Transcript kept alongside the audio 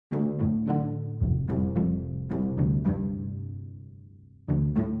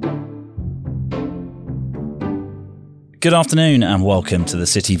Good afternoon and welcome to the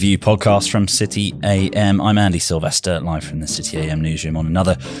City View podcast from City AM. I'm Andy Silvester, live from the City AM newsroom on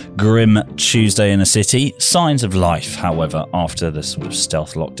another grim Tuesday in the city. Signs of life, however, after the sort of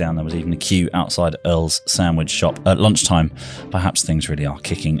stealth lockdown. There was even a queue outside Earl's sandwich shop at lunchtime. Perhaps things really are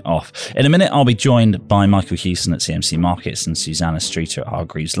kicking off. In a minute, I'll be joined by Michael Hewson at CMC Markets and Susannah Streeter at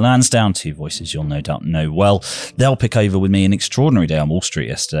Hargreaves Lansdown, two voices you'll no doubt know well. They'll pick over with me an extraordinary day on Wall Street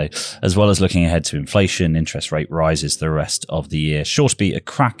yesterday, as well as looking ahead to inflation, interest rate rises, the rest of the year. Sure to be a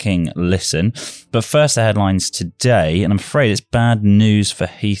cracking listen. But first, the headlines today, and I'm afraid it's bad news for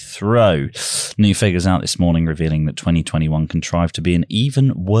Heathrow. New figures out this morning revealing that 2021 contrived to be an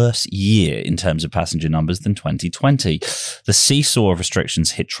even worse year in terms of passenger numbers than 2020. The seesaw of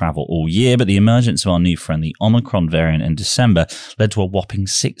restrictions hit travel all year, but the emergence of our new friend, the Omicron variant in December, led to a whopping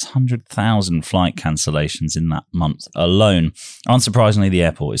 600,000 flight cancellations in that month alone. Unsurprisingly, the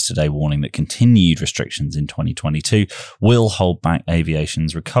airport is today warning that continued restrictions in 2022 will hold back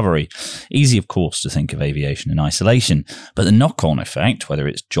aviation's recovery. Easy, of course, to think of aviation in isolation, but the knock-on effect, whether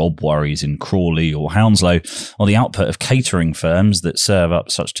it's job worries in Crawley or Hounslow, or the output of catering firms that serve up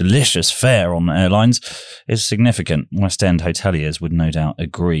such delicious fare on airlines, is significant. West End hoteliers would no doubt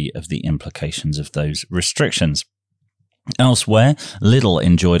agree of the implications of those restrictions. Elsewhere, Lidl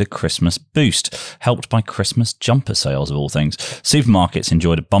enjoyed a Christmas boost, helped by Christmas jumper sales of all things. Supermarkets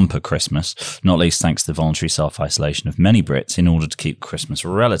enjoyed a bumper Christmas, not least thanks to the voluntary self-isolation of many Brits in order to keep Christmas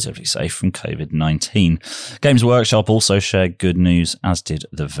relatively safe from COVID-19. Games Workshop also shared good news, as did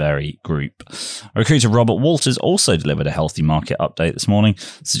the Very Group. Recruiter Robert Walters also delivered a healthy market update this morning,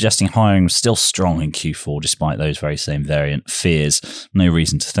 suggesting hiring was still strong in Q4 despite those very same variant fears. No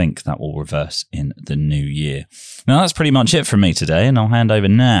reason to think that will reverse in the new year. Now, that's pretty much it from me today, and I'll hand over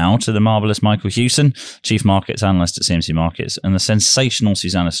now to the marvellous Michael Hewson, Chief Markets Analyst at CMC Markets, and the sensational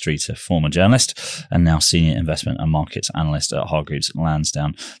Susannah Streeter, former journalist, and now Senior Investment and Markets Analyst at Hargreaves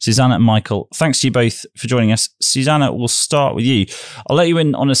Lansdown. Susannah and Michael, thanks to you both for joining us. Susannah, we'll start with you. I'll let you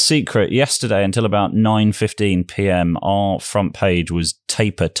in on a secret. Yesterday, until about 9:15 p.m, our front page was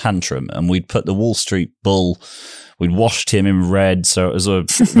Taper Tantrum, and we'd put the Wall Street Bull, we'd washed him in red, so it was a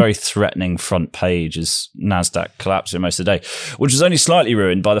very threatening front page as Nasdaq collapsed in most of the day, which was only slightly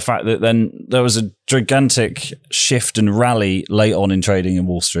ruined by the fact that then there was a gigantic shift and rally late on in trading in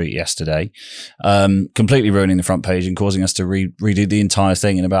Wall Street yesterday, completely ruining the front page and causing us to redo the entire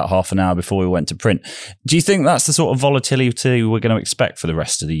thing in about half an hour before we went to print. Do you think that's the sort of volatility we're going to expect for the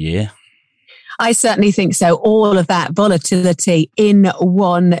rest of the year? I certainly think so. All of that volatility in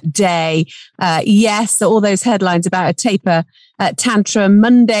one day. Yes, all those headlines about a taper tantrum,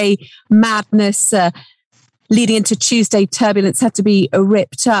 Monday madness, leading into Tuesday turbulence had to be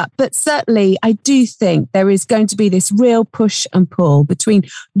ripped up. But certainly, I do think there is going to be this real push and pull between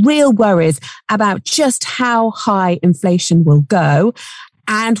real worries about just how high inflation will go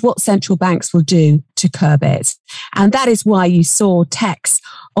and what central banks will do to curb it. And that is why you saw techs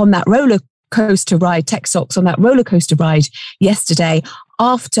on that roller coaster ride, tech stocks on that roller coaster ride yesterday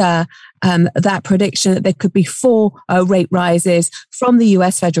after that prediction that there could be 4 rate rises from the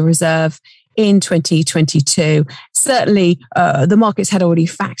US Federal Reserve in 2022. Certainly, the markets had already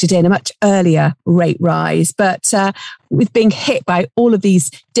factored in a much earlier rate rise, but with being hit by all of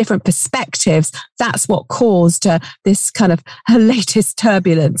these different perspectives, that's what caused this kind of latest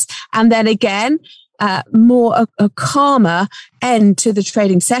turbulence. And then again, more a calmer end to the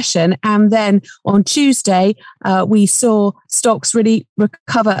trading session. And then on Tuesday, we saw stocks really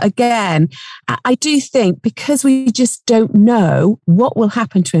recover again. I do think because we just don't know what will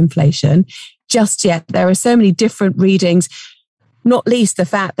happen to inflation just yet, there are so many different readings, not least the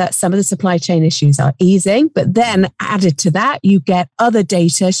fact that some of the supply chain issues are easing, but then added to that, you get other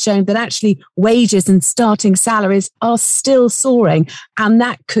data showing that actually wages and starting salaries are still soaring. And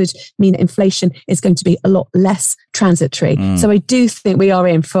that could mean inflation is going to be a lot less transitory. So I do think we are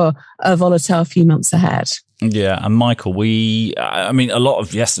in for a volatile few months ahead. Yeah, and Michael, a lot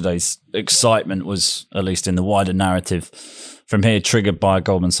of yesterday's excitement was, at least in the wider narrative from here, triggered by a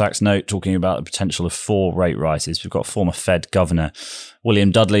Goldman Sachs note talking about the potential of 4 rate rises. We've got former Fed Governor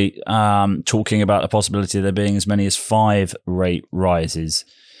William Dudley talking about the possibility of there being as many as 5 rate rises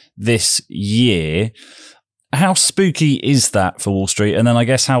this year. How spooky is that for Wall Street? And then I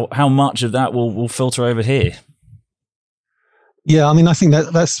guess how much of that will filter over here? Yeah, I mean, I think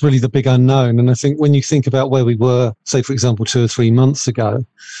that's really the big unknown. And I think when you think about where we were, say, for example, 2 or 3 months ago,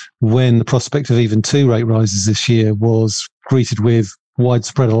 when the prospect of even 2 rate rises this year was greeted with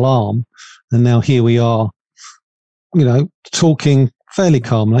widespread alarm, and now here we are, talking fairly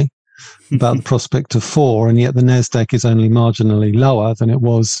calmly about the prospect of 4, and yet the Nasdaq is only marginally lower than it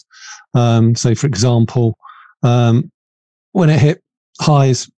was, say, for example, when it hit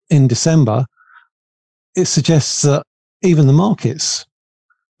highs in December, it suggests that even the markets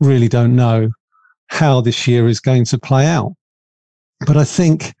really don't know how this year is going to play out. But I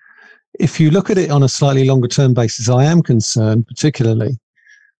think if you look at it on a slightly longer term basis, I am concerned particularly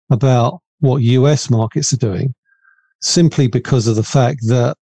about what US markets are doing, simply because of the fact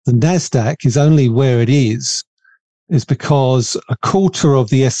that the NASDAQ is only where it is because a quarter of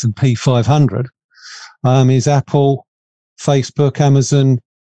the S&P 500 is Apple, Facebook, Amazon,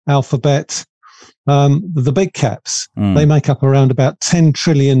 Alphabet, the big caps. They make up around about $10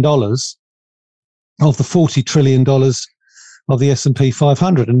 trillion of the $40 trillion of the S&P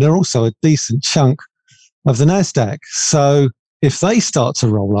 500. And they're also a decent chunk of the NASDAQ. So if they start to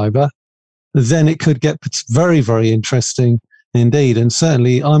roll over, then it could get very, very interesting indeed. And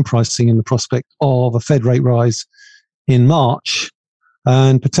certainly I'm pricing in the prospect of a Fed rate rise in March,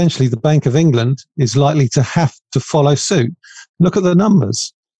 and potentially the Bank of England is likely to have to follow suit. Look at the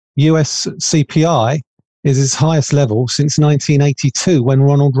numbers. US CPI is its highest level since 1982 when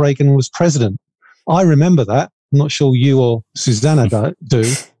Ronald Reagan was president. I remember that. I'm not sure you or Susannah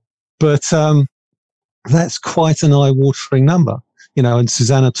do, but that's quite an eye-watering number. You know, and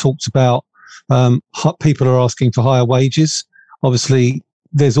Susannah talked about people are asking for higher wages. Obviously,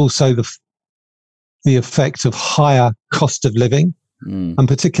 there's also the effect of higher cost of living, and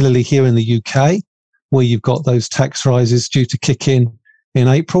particularly here in the UK, where you've got those tax rises due to kick in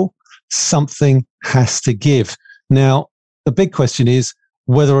April. Something has to give. Now, the big question is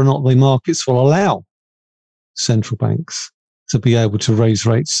whether or not the markets will allow central banks to be able to raise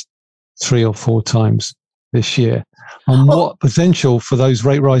rates 3 or 4 times this year, and what potential for those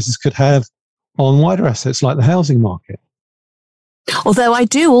rate rises could have on wider assets like the housing market. Although I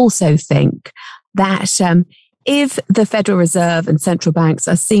do also think that if the Federal Reserve and central banks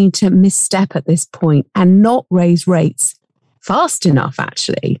are seen to misstep at this point and not raise rates fast enough,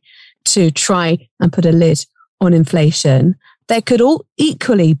 actually, to try and put a lid on inflation, there could all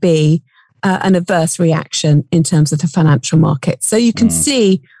equally be an adverse reaction in terms of the financial market. So you can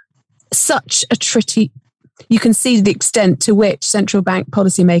see you can see the extent to which central bank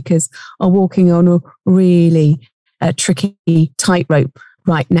policymakers are walking on a really tricky tightrope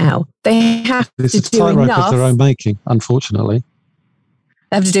right now. They have to do enough. It's a tightrope of their own making, unfortunately.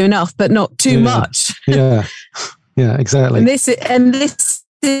 They have to do enough, but not too much. Yeah, exactly. And this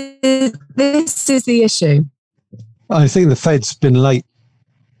is the issue. I think the Fed's been late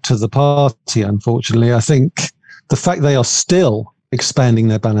to the party, unfortunately. I think the fact they are still expanding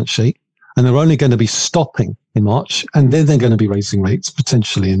their balance sheet, and they're only going to be stopping in March, and then they're going to be raising rates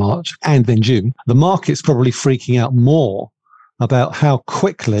potentially in March and then June. The market's probably freaking out more about how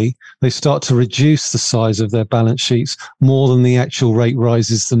quickly they start to reduce the size of their balance sheets more than the actual rate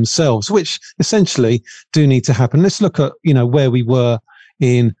rises themselves, which essentially do need to happen. Let's look at, where we were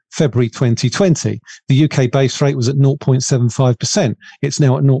in February 2020. The UK base rate was at 0.75%. It's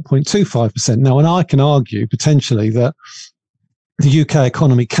now at 0.25%. Now, and I can argue potentially that the UK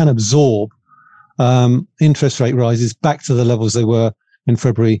economy can absorb interest rate rises back to the levels they were in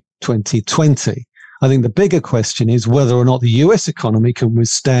February 2020. I think the bigger question is whether or not the US economy can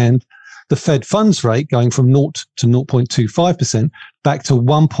withstand the Fed funds rate going from 0 to 0.25% back to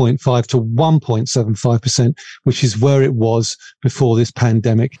 1.5 to 1.75%, which is where it was before this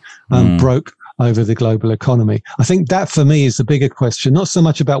pandemic broke over the global economy. I think that for me is the bigger question, not so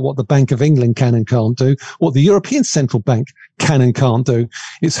much about what the Bank of England can and can't do, what the European Central Bank can and can't do.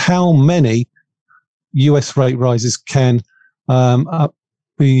 It's how many US rate rises can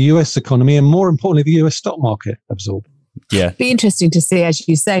the US economy and, more importantly, the US stock market absorb. Yeah. Be interesting to see, as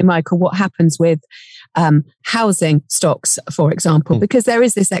you say, Michael, what happens with housing stocks, for example, because there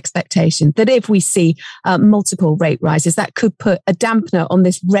is this expectation that if we see multiple rate rises, that could put a dampener on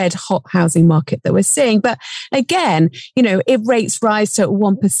this red hot housing market that we're seeing. But again, if rates rise to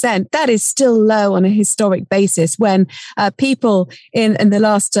 1%, that is still low on a historic basis when people in the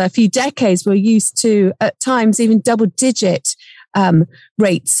last few decades were used to, at times, even double-digit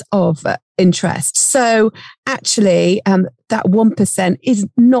rates of interest. So actually, that 1% is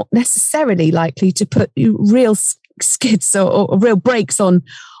not necessarily likely to put real skids or real brakes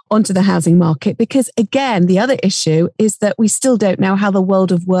onto the housing market, because again, the other issue is that we still don't know how the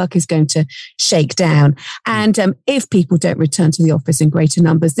world of work is going to shake down. And if people don't return to the office in greater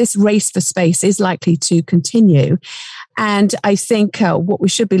numbers, this race for space is likely to continue. And I think what we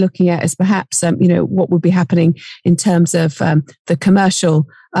should be looking at is perhaps, what would be happening in terms of the commercial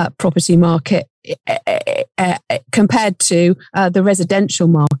property market compared to the residential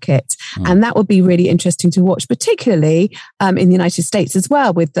market. And that will be really interesting to watch, particularly in the United States as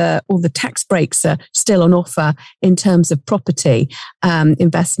well, with all the tax breaks are still on offer in terms of property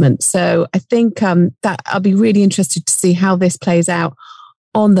investment. So I think that I'll be really interested to see how this plays out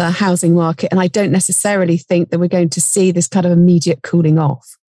on the housing market. And I don't necessarily think that we're going to see this kind of immediate cooling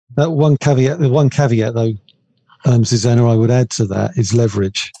off. The one caveat though, Susannah, I would add to that is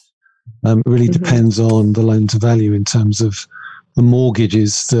leverage. It really depends on the loan to value in terms of the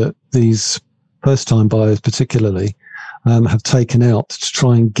mortgages that these first-time buyers particularly have taken out to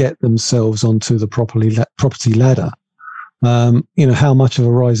try and get themselves onto the property ladder. How much of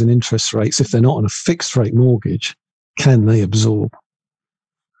a rise in interest rates, if they're not on a fixed rate mortgage, can they absorb?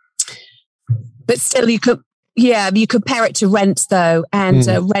 But still, you compare it to rents, though, and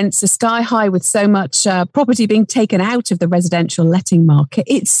rents are sky high with so much property being taken out of the residential letting market.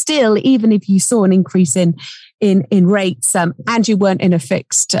 It's still, even if you saw an increase in rates and you weren't in a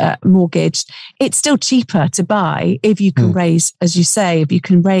fixed mortgage, it's still cheaper to buy if you can raise, as you say, if you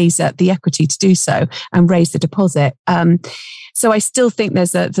can raise the equity to do so and raise the deposit. So I still think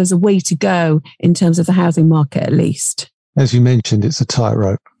there's a way to go in terms of the housing market, at least. As you mentioned, it's a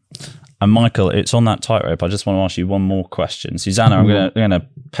tightrope. And Michael, it's on that tightrope. I just want to ask you one more question. Susannah, I'm going to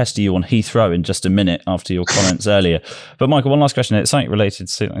pester you on Heathrow in just a minute after your comments earlier. But Michael, one last question. It's something related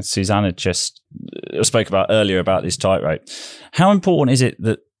to Susannah just spoke about earlier about this tightrope. How important is it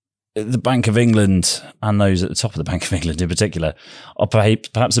that the Bank of England and those at the top of the Bank of England in particular are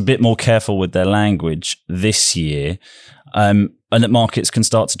perhaps a bit more careful with their language this year, and that markets can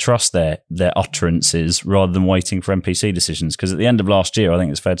start to trust their utterances rather than waiting for MPC decisions? Because at the end of last year, I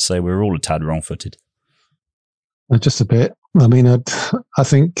think it's fair to say we were all a tad wrong-footed. Just a bit. I mean, I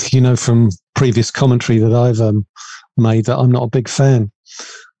think, from previous commentary that I've made, that I'm not a big fan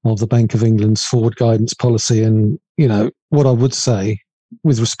of the Bank of England's forward guidance policy. And, what I would say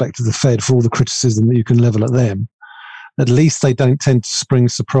with respect to the Fed, for all the criticism that you can level at them, at least they don't tend to spring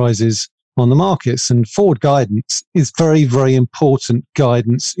surprises on the markets. And forward guidance is very, very important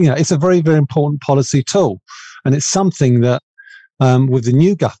guidance. It's a very, very important policy tool. And it's something that with the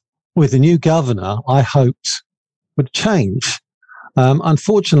new governor, I hoped would change.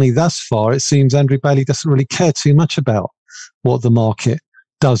 Unfortunately, thus far, it seems Andrew Bailey doesn't really care too much about what the market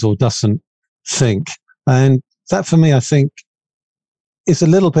does or doesn't think. And that, for me, I think, is a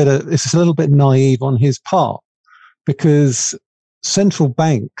little bit naive on his part, because central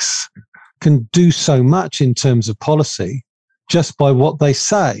banks can do so much in terms of policy just by what they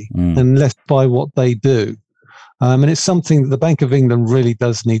say and less by what they do. And it's something that the Bank of England really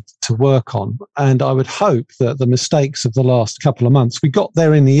does need to work on. And I would hope that the mistakes of the last couple of months, we got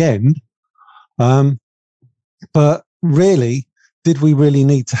there in the end. But really, did we really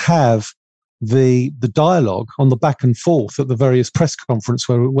need to have the dialogue on the back and forth at the various press conference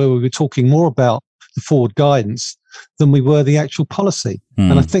where we were talking more about the forward guidance than we were the actual policy?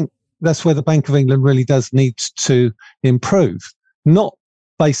 And I think that's where the Bank of England really does need to improve, not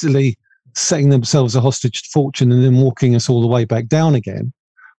basically setting themselves a hostage to fortune and then walking us all the way back down again,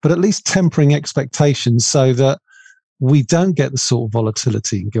 but at least tempering expectations so that we don't get the sort of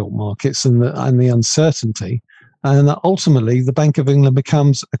volatility in gilt markets and the uncertainty, and that ultimately the Bank of England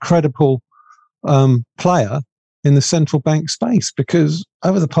becomes a credible player in the central bank space, because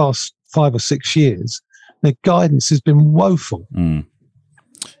over the past 5 or 6 years, their guidance has been woeful.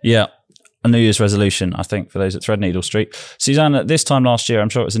 Yeah. A New Year's resolution, I think, for those at Threadneedle Street. Susannah, this time last year, I'm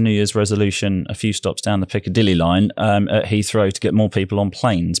sure it was a New Year's resolution, a few stops down the Piccadilly line at Heathrow to get more people on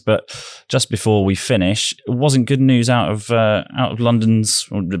planes. But just before we finish, it wasn't good news out of London's,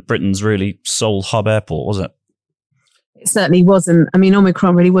 or Britain's really sole hub airport, was it? It certainly wasn't. I mean,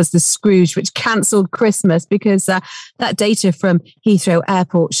 Omicron really was the Scrooge which cancelled Christmas, because that data from Heathrow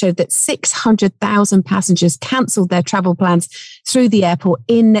Airport showed that 600,000 passengers cancelled their travel plans through the airport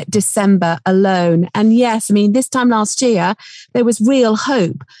in December alone. And yes, I mean, this time last year, there was real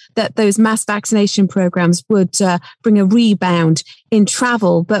hope that those mass vaccination programs would bring a rebound in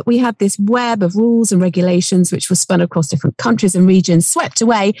travel. But we had this web of rules and regulations which were spun across different countries and regions, swept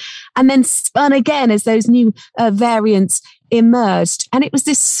away, and then spun again as those new variants emerged. And it was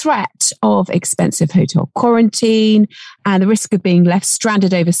this threat of expensive hotel quarantine and the risk of being left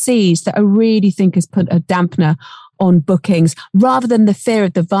stranded overseas that I really think has put a dampener on bookings rather than the fear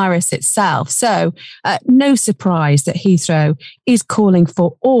of the virus itself. So no surprise that Heathrow is calling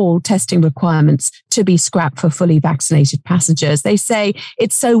for all testing requirements to be scrapped for fully vaccinated passengers. They say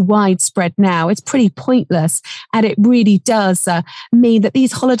it's so widespread now, it's pretty pointless. And it really does mean that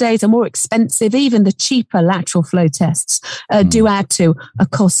these holidays are more expensive. Even the cheaper lateral flow tests do add to a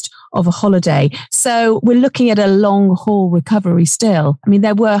cost of a holiday. So we're looking at a long haul recovery still. I mean,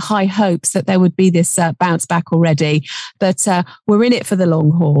 there were high hopes that there would be this bounce back already, but we're in it for the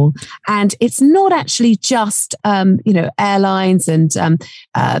long haul. And it's not actually just, airlines and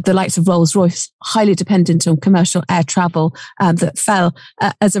the likes of Rolls-Royce, highly dependent on commercial air travel that fell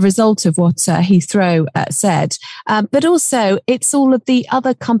as a result of what Heathrow said. But also it's all of the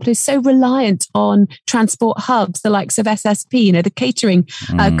other companies so reliant on transport hubs, the likes of SSP, the catering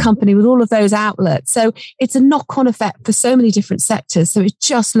company with all of those outlets. So it's a knock-on effect for so many different sectors. So it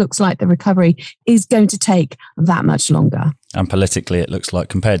just looks like the recovery is going to take that much longer. And politically, it looks like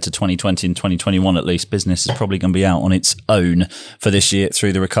compared to 2020 and 2021, at least, business is probably going to be out on its own for this year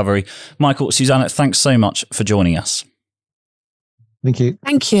through the recovery. Michael, Susannah, thanks so much for joining us. Thank you.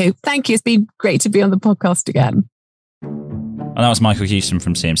 Thank you. Thank you. It's been great to be on the podcast again. And that was Michael Hewson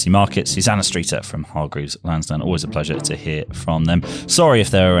from CMC Markets, Susannah Streeter from Hargreaves Lansdown. Always a pleasure to hear from them. Sorry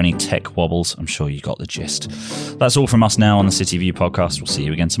if there are any tech wobbles. I'm sure you got the gist. That's all from us now on the City View podcast. We'll see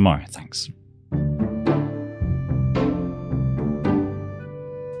you again tomorrow. Thanks.